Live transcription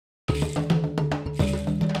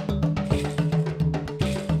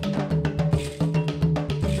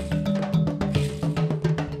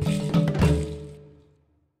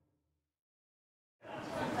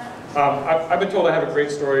I've been told I have a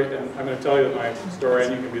great story, and I'm going to tell you my story,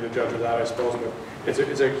 and you can be the judge of that, I suppose. But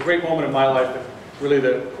it's a great moment in my life that really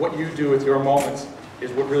what you do with your moments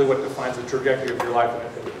is what defines the trajectory of your life,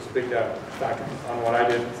 and it's a big factor on what I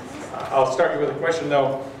did. I'll start you with a question,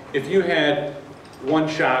 though. If you had one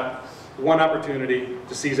shot, one opportunity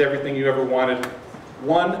to seize everything you ever wanted,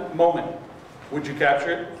 one moment, would you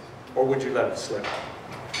capture it, or would you let it slip?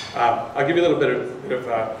 I'll give you a little bit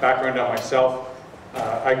of background on myself.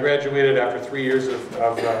 I graduated after 3 years of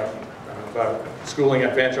schooling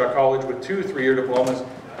at Fanshawe College with 2 3-year diplomas,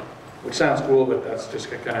 which sounds cool, but that's just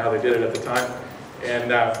kind of how they did it at the time.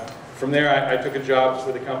 And from there, I took a job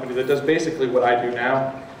with a company that does basically what I do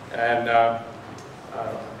now. And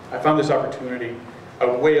I found this opportunity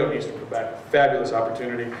way out east of Quebec, fabulous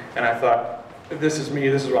opportunity. And I thought, this is me,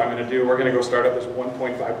 this is what I'm going to do. We're going to go start up this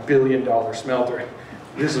 $1.5 billion smelter.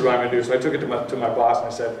 This is what I'm going to do. So I took it to my boss and I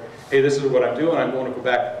said, hey, this is what I'm doing. I'm going to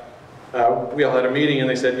Quebec. We all had a meeting and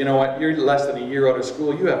they said, you know what, you're less than a year out of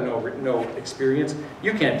school. You have no experience.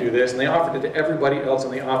 You can't do this. And they offered it to everybody else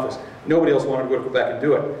in the office. Nobody else wanted to go to Quebec and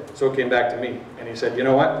do it. So it came back to me. And he said, you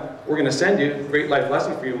know what, we're going to send you a great life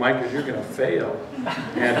lesson for you, Mike, because you're going to fail.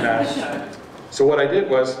 And so what I did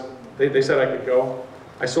was, they said I could go.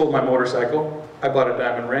 I sold my motorcycle. I bought a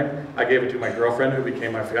diamond ring. I gave it to my girlfriend, who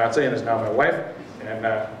became my fiance and is now my wife. And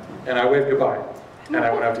I waved goodbye. And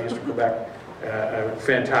I went out to Eastern Quebec.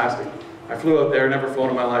 Fantastic. I flew out there, never flown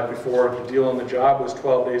in my life before. The deal on the job was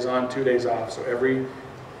 12 days on, 2 days off. So every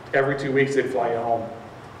 2 weeks they'd fly you home.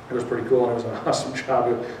 It was pretty cool and it was an awesome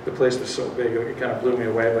job. The place was so big, it kind of blew me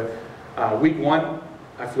away. But week 1,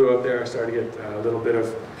 I flew out there. I started to get a little bit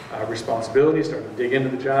of responsibility, started to dig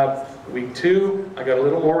into the job. Week 2, I got a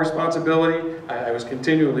little more responsibility. I was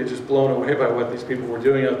continually just blown away by what these people were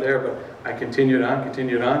doing out there, but I continued on.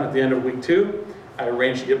 At the end of week 2, I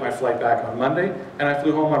arranged to get my flight back on Monday, and I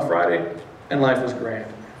flew home on Friday, and life was grand.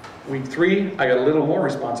 Week 3, I got a little more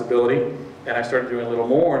responsibility, and I started doing a little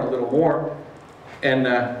more and a little more,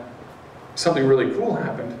 and something really cool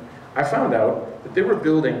happened. I found out that they were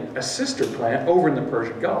building a sister plant over in the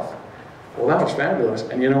Persian Gulf. Well, that was fabulous,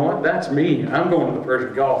 and you know what? That's me. I'm going to the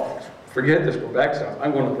Persian Gulf. Forget this Quebec stuff.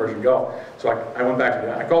 I'm going to the Persian Gulf. So I went back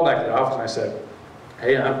to I called back to the office and I said,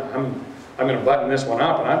 hey, I'm going to button this one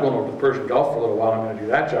up, and I'm going over to the Persian Gulf for a little while. I'm going to do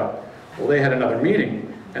that job. Well, they had another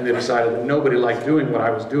meeting, and they decided that nobody liked doing what I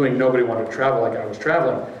was doing. Nobody wanted to travel like I was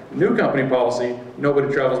traveling. New company policy,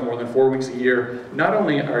 nobody travels more than 4 weeks a year. Not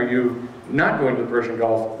only are you not going to the Persian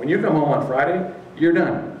Gulf, when you come home on Friday, you're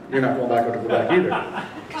done. You're not going back out to Quebec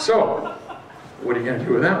either. So, what are you going to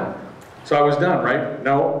do with that one? So I was done, right?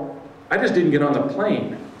 No, I just didn't get on the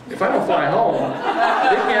plane. If I don't fly home,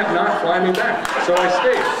 they can't not fly me back. So I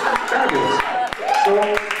stayed. Fabulous.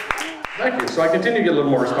 So, thank you. So I continued to get a little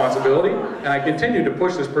more responsibility, and I continued to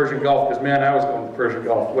push this Persian Gulf, because man, I was going to the Persian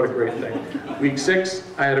Gulf. What a great thing. Week 6,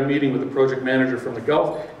 I had a meeting with the project manager from the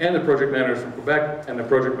Gulf and the project manager from Quebec, and the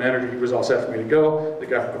project manager, he was all set for me to go. The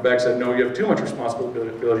guy from Quebec said, no, you have too much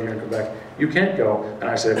responsibility here in Quebec. You can't go. And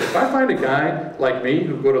I said, if I find a guy like me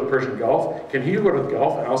who go to the Persian Gulf, can he go to the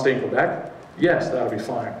Gulf and I'll stay in Quebec? Yes, that'll be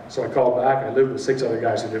fine. So I called back. I lived with 6 other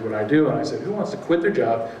guys who did what I do, and I said, who wants to quit their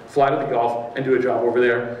job, fly to the Gulf, and do a job over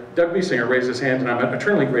there? Doug Biesinger raised his hand, and I'm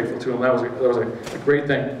eternally grateful to him. That was a great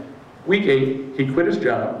thing. Week 8, he quit his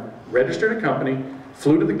job, registered a company,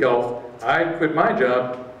 flew to the Gulf. I quit my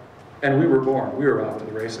job, and we were born. We were off to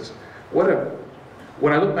the races. When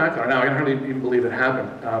I look back on it now, I can hardly even believe it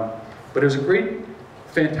happened. But it was a great,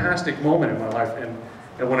 fantastic moment in my life,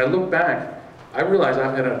 and when I look back, I realize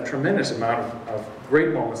I've had a tremendous amount of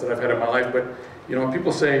great moments that I've had in my life, but you know, when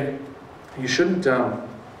people say you shouldn't,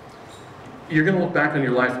 you're going to look back on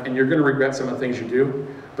your life and you're going to regret some of the things you do,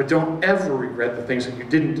 but don't ever regret the things that you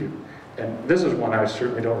didn't do. And this is one I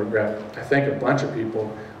certainly don't regret. I thank a bunch of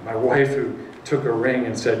people. My wife, who took a ring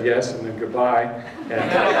and said yes and then goodbye, and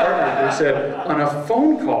my partner who said on a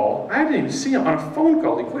phone call, I didn't even see him, on a phone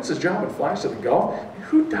call, he quits his job and flies to the Gulf.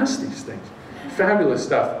 Who does these things? Fabulous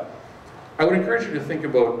stuff. I would encourage you to think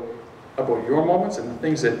about your moments and the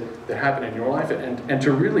things that happen in your life, and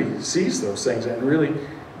to really seize those things, and really,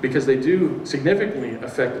 because they do significantly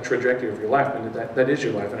affect the trajectory of your life, and that is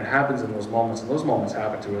your life, and it happens in those moments, and those moments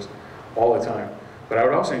happen to us all the time. But I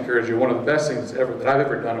would also encourage you, one of the best things that I've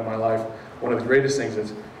ever done in my life, one of the greatest things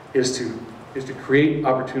is to create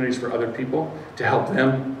opportunities for other people, to help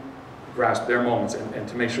them grasp their moments, and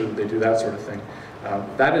to make sure that they do that sort of thing.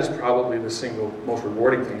 That is probably the single most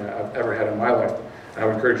rewarding thing I've ever had in my life. And I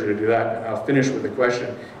would encourage you to do that. And I'll finish with the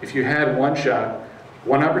question. If you had one shot,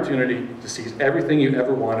 one opportunity to seize everything you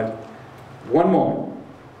ever wanted, one moment,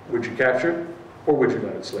 would you capture it or would you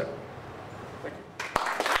let it slip?